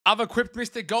I've equipped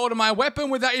Mystic Gold on my weapon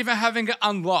without even having it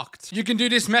unlocked. You can do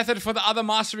this method for the other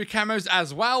mastery camos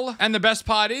as well. And the best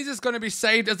part is it's going to be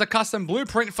saved as a custom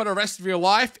blueprint for the rest of your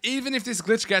life. Even if this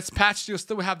glitch gets patched, you'll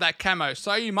still have that camo.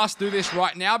 So you must do this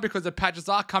right now because the patches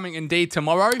are coming indeed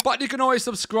tomorrow. But you can always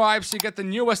subscribe so you get the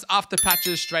newest after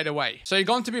patches straight away. So you're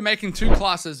going to be making two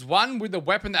classes. One with the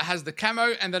weapon that has the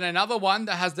camo and then another one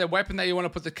that has the weapon that you want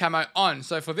to put the camo on.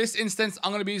 So for this instance,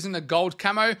 I'm going to be using the gold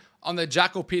camo on the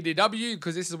Jackal PDW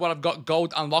because this is what I've got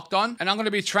gold unlocked on, and I'm going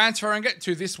to be transferring it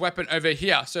to this weapon over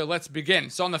here. So let's begin.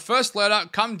 So on the first loader,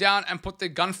 come down and put the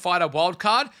gunfighter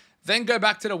wildcard. Then go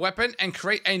back to the weapon and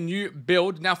create a new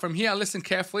build. Now from here, listen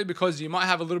carefully because you might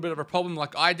have a little bit of a problem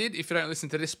like I did if you don't listen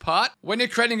to this part. When you're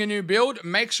creating a new build,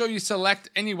 make sure you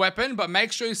select any weapon, but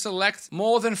make sure you select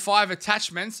more than 5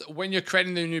 attachments when you're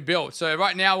creating the new build. So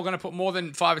right now, we're going to put more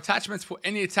than 5 attachments. Put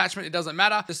any attachment, it doesn't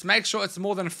matter. Just make sure it's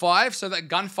more than 5 so that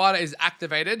gunfighter is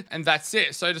activated, and that's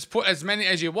it. So just put as many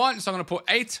as you want. So I'm going to put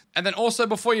 8. And then also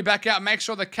before you back out, make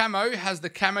sure the camo has the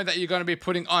camo that you're going to be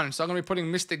putting on. So I'm going to be putting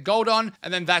Mystic Gold on,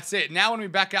 and then that's it. Now when we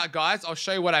back out, guys, I'll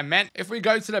show you what I meant. If we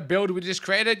go to the build we just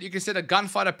created, you can see the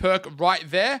gunfighter perk right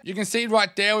there. You can see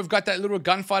right there we've got that little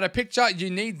gunfighter picture. You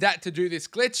need that to do this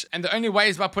glitch, and the only way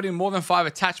is by putting more than 5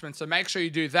 attachments, so make sure you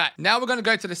do that. Now we're going to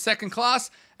go to the second class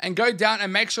and go down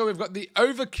and make sure we've got the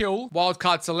overkill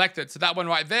wildcard selected. So that one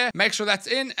right there, make sure that's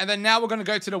in. And then now we're going to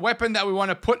go to the weapon that we want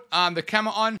to put the camo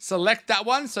on. Select that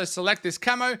one. So select this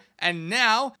camo. And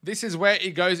now this is where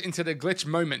it goes into the glitch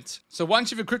moment. So once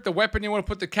you've equipped the weapon you want to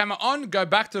put the camo on, go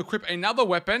back to equip another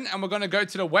weapon. And we're going to go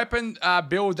to the weapon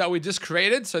build that we just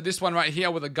created. So this one right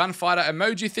here with a gunfighter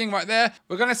emoji thing right there.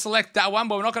 We're going to select that one,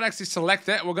 but we're not going to actually select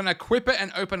it. We're going to equip it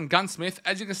and open gunsmith.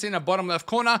 As you can see in the bottom left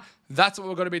corner, that's what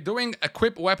we're going to be doing.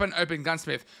 Equip weapon, open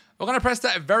gunsmith. We're going to press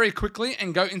that very quickly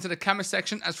and go into the camo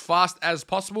section as fast as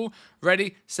possible.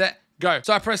 Ready, set, go.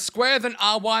 So I press square, then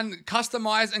R1,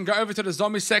 customize, and go over to the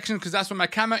zombie section because that's where my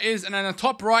camo is. And then on the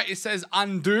top right, it says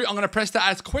undo. I'm going to press that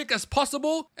as quick as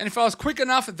possible. And if I was quick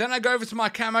enough, then I go over to my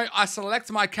camo, I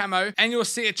select my camo, and you'll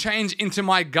see it change into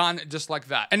my gun just like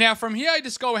that. And now from here,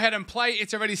 just go ahead and play.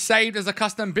 It's already saved as a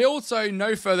custom build, so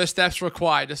no further steps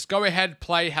required. Just go ahead,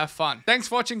 play, have fun. Thanks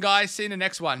for watching, guys. See you in the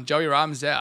next one. Joey Rams out.